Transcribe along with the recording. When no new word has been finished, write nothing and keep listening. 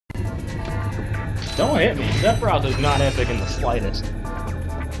Don't hit me. Sephiroth is not epic in the slightest.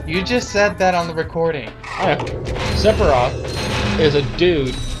 You just said that on the recording. Sephiroth is a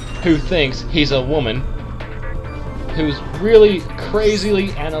dude who thinks he's a woman, who's really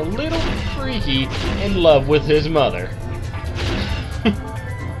crazily and a little freaky in love with his mother.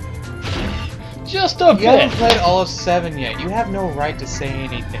 Just a bit. You haven't played all of 7 yet. You have no right to say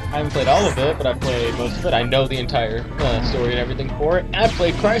anything. I haven't played all of it, but I've played most of it. I know the entire story and everything for it. And I've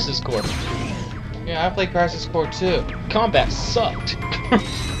played Crisis Core. Yeah, I played Crisis Core too. Combat sucked.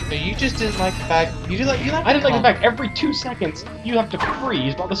 But you just didn't like the fact I didn't like the fact every 2 seconds you have to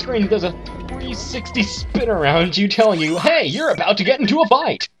freeze while the screen does a 360 spin around you, telling you, "Hey, you're about to get into a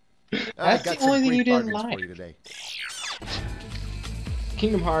fight." That's the only thing you didn't like.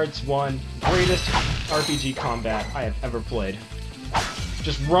 Kingdom Hearts 1, greatest RPG combat I have ever played.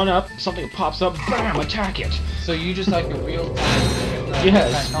 Just run up, something pops up, bam, attack it. So you just like a real time?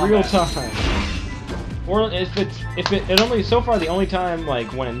 Yes, real time. Or if it only so far the only time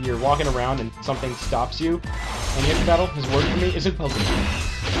like when you're walking around and something stops you and you have to battle has worked for me isn't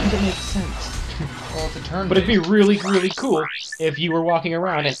Pokemon. It makes sense. Well, it's a turn. But it'd be really cool if you were walking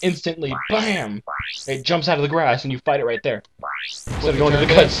around and instantly, bam, it jumps out of the grass and you fight it right there. Instead of going to the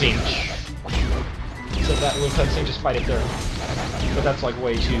cutscene. So that little cutscene, just fight it there. But that's like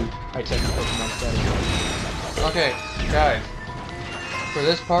way too high-tech Pokemon strategy. Okay, guys. For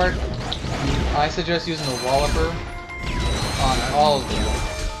this part, I suggest using the Walloper on all of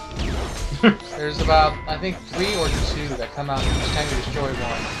them. There's about, I think, 3 or 2 that come out each time you destroy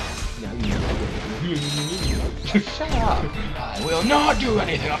one. Shut up! I will not do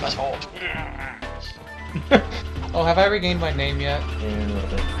anything of the sort. Oh, have I regained my name yet? Yeah, a little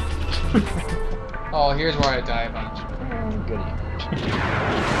bit. Oh, here's where I die a bunch. Goody.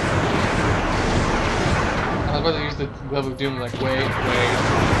 I was about to use the Web of Doom, like, wait,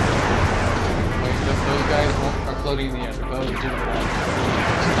 those guys are floating in the air. The Web of Doom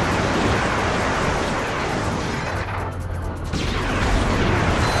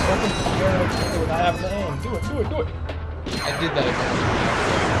I have to aim. Do it. I did that a couple times.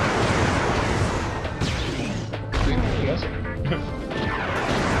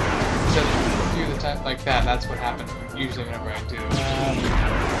 So, a few of the time, like that's what happens usually whenever I do.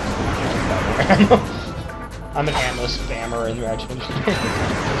 I'm an ammo spammer in Ratchet and Clank.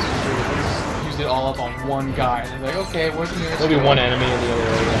 Used it all up on one guy, and they're like, okay, where's the nearest? There'll be one enemy in the other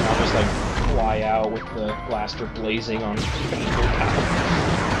area, and I'll just like fly out with the blaster blazing on and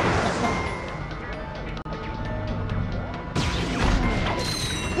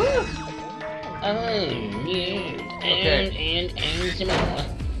some more.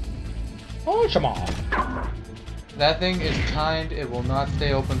 Oh, some more. That thing is timed. It will not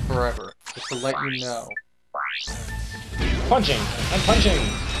stay open forever. Just to let you know. Punching. I'm punching.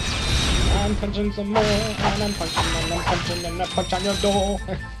 I'm punching some more. And I'm punching. And I'm punching. And I punch on your door.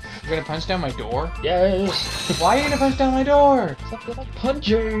 You're gonna punch down my door? Yes. Why are you gonna punch down my door? Something like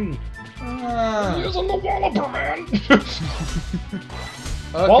punching. I'm using the Walloper, man.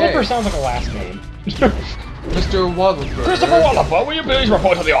 Okay. Walloper sounds like a last name. Mr. Walloper. Christopher Walloper, will you please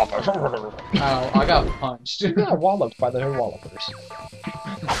report to the office? Ow, I got punched. You got walloped by the Wallopers.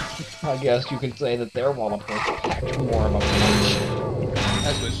 I guess you can say that their Wallopers packed more of a punch.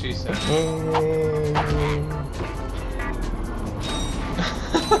 That's what she said.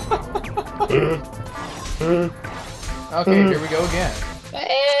 Okay, here we go again.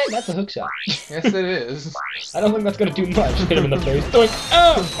 And that's a hook shot. Yes, it is. I don't think that's gonna do much. Hit him in the face. Doink!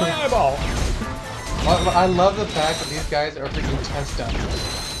 Oh, my eyeball! I love the fact that these guys are freaking test dummies.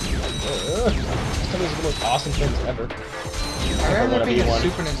 Some of the most awesome things ever. I remember there being a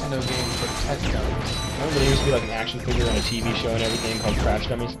Super Nintendo game for test dummies. Remember there used to be like an action figure on a TV show and everything called Crash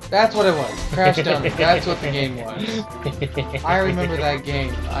Dummies? That's what it was. Crash Dummies. That's what the game was. I remember that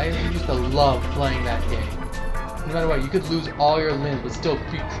game. I used to love playing that game. No matter what, you could lose all your limbs but still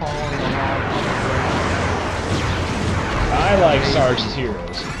be crawling along on the ground. I like Sarge's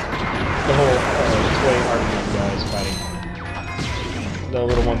Heroes. The whole toy RPG guys fighting. The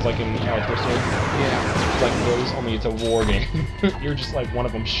little ones like in Twister. Yeah. It's like those, only it's a war game. You're just like one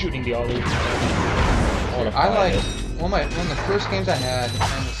of them shooting the other. I like one of the first games I had,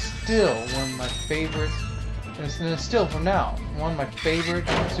 and it's still one of my favorites. And it's still from now one of my favorite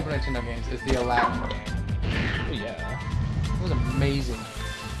Super Nintendo games is the Aladdin game. Oh, yeah. It was amazing.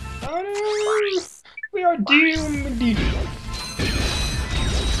 Oh no! We are doomed!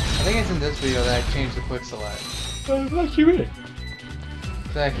 I think it's in this video that I changed the quick select. Like you really?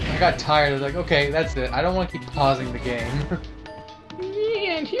 I got tired. I was like, okay, that's it. I don't want to keep pausing the game.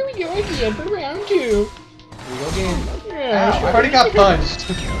 And here we go again for round 2. Here we go again. Yeah, Ow, I already got punched.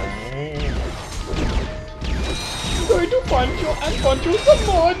 going to punch you and punch you some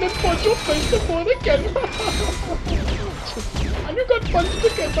more and then punch your face some more again. And you got punched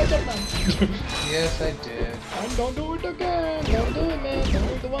again by some man. Yes, I did. And don't do it again. Don't do it, man. Don't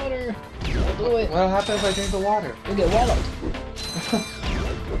drink the water. Don't do it. What'll happen if I drink the water? You'll get walloped.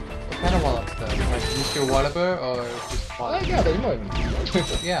 What kind of wallop though? Like Mr. Wallopper or just Oh, wallop? yeah, there's more.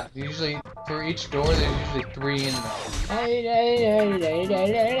 Yeah, usually for each door there's usually 3 in there. Okay,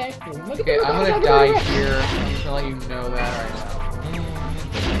 I'm gonna die here. I'm just gonna let you know that right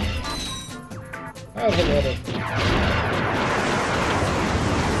now. Okay.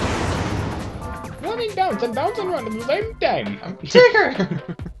 Running bounce and bounce and run at the same time. I'm Tigger!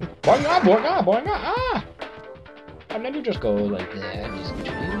 Boinga, boinga, boinga, ah! And then you just go like that. Just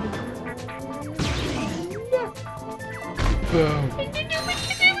Boom.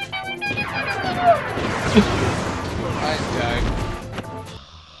 I died.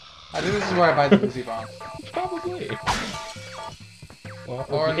 I think this is where I buy the Lizzie Bomb. Probably. Well,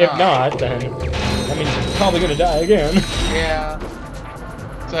 Or if not, then that means you're probably gonna die again. Yeah.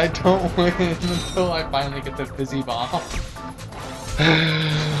 So I don't win until I finally get the Fizzy Bomb.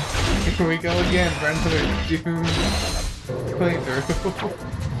 Here we go again for another Doom playthrough.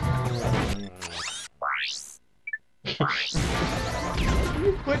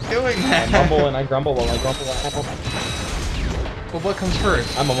 Quit doing that! I mumble and I grumble while I grumble and I grumble. Well, what comes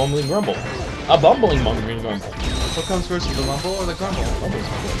first? I'm a mumbling grumble. A bumbling mumbling grumble. What comes first, the mumble or the grumble? Mumble's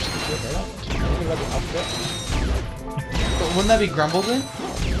first. Anything about the alphabet? But wouldn't that be grumble then?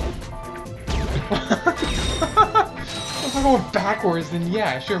 If we're going backwards, then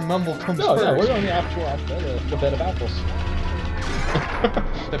yeah, sure, mumble comes No, first. no, we're on the actual alphabet, the bed of apples.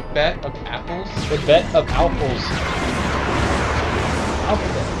 The bet of apples? The bet of apples.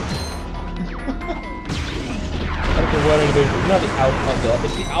 Alphabet. I don't care what anybody says. It's not the alphabet,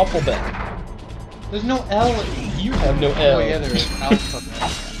 it's the alphabet. There's no L. You have no L. Oh yeah, there is.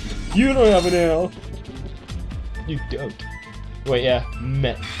 Alphabet. You don't have an L. You don't. Wait, yeah.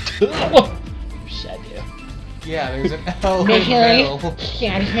 Met. Sad, yeah. Yeah, there's an L in the middle.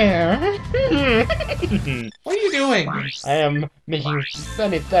 Sad hair. What are you doing? I am making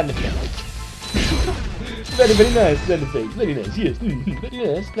funny benefits. Very, very nice benefits. Very nice, yes. Very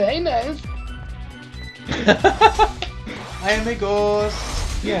nice, very nice. I am a ghost.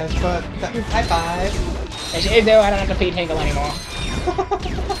 Yes, but high five. I shaved though, I don't have to feed Hinkle anymore.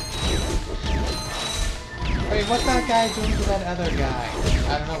 Wait, what's that guy doing to that other guy?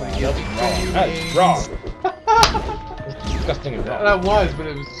 I don't know what he That's wrong. That's wrong. It's disgusting and wrong. That was, but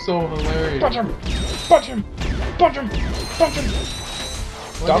it was so hilarious. Punch him! Punch him! Punch him! Punch him!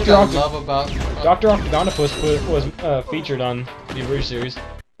 What did I love about Dr. Octagonopus was featured on the Hooray series.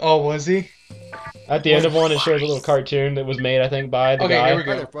 Oh, was he? At the end of one, it shows a little cartoon that was made, I think, by the guy. Okay, here we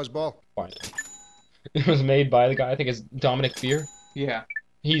go. Hi there, Fuzzball. Fine. It was made by the guy, I think it's Dominic Fear. Yeah.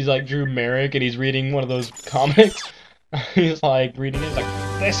 He's like Drew Merrick, and he's reading one of those comics. He's like reading it, like,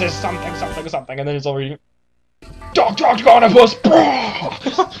 this is something, something, something, and then it's all reading. Dr. Octagonopus!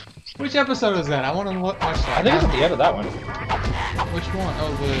 Which episode is that? I want to watch that. I think it's at the end of that one. Which one?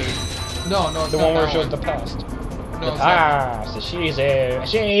 Oh, the... No, it's The not one where it that shows the past. No, The it's not. past! She's out!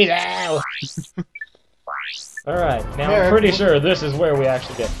 She's out! Alright, now I'm Merrick, pretty what- sure this is where we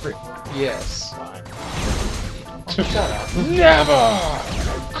actually get free. Yes. Fine. Shut up. Never!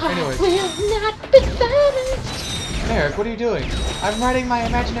 Anyways. Will not be silenced. Merrick, what are you doing? I'm riding my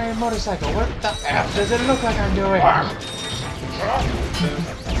imaginary motorcycle. What the F does it look like I'm doing? I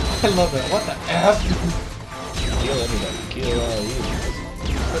love it. What the F? Kill everybody. Kill all you.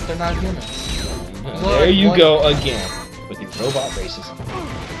 But they're not humans. There you go again with your robot racist.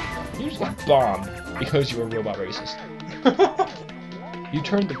 You just got bombed because you were a robot racist. You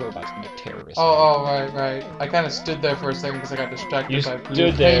turned the robots into terrorists. Oh, right. I kind of stood there for a second because I got distracted You by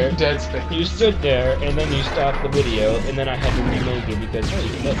stood there. Dead Space. You stood there, and then you stopped the video, and then I had to remake it because, oh, you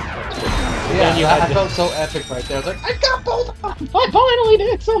can look. That's good. And Yeah, then you I had to... felt so epic right there. I was like, I got both of them! I finally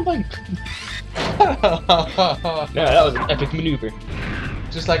did something! No, that was an epic maneuver.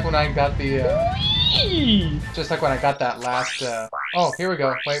 Just like when I got the, Whee! just like when I got that last, oh, here we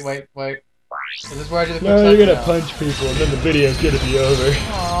go. Wait. Is this where I do the quick No, start? you're gonna punch people, and then the video's gonna be over.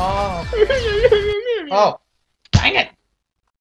 Aww. Oh,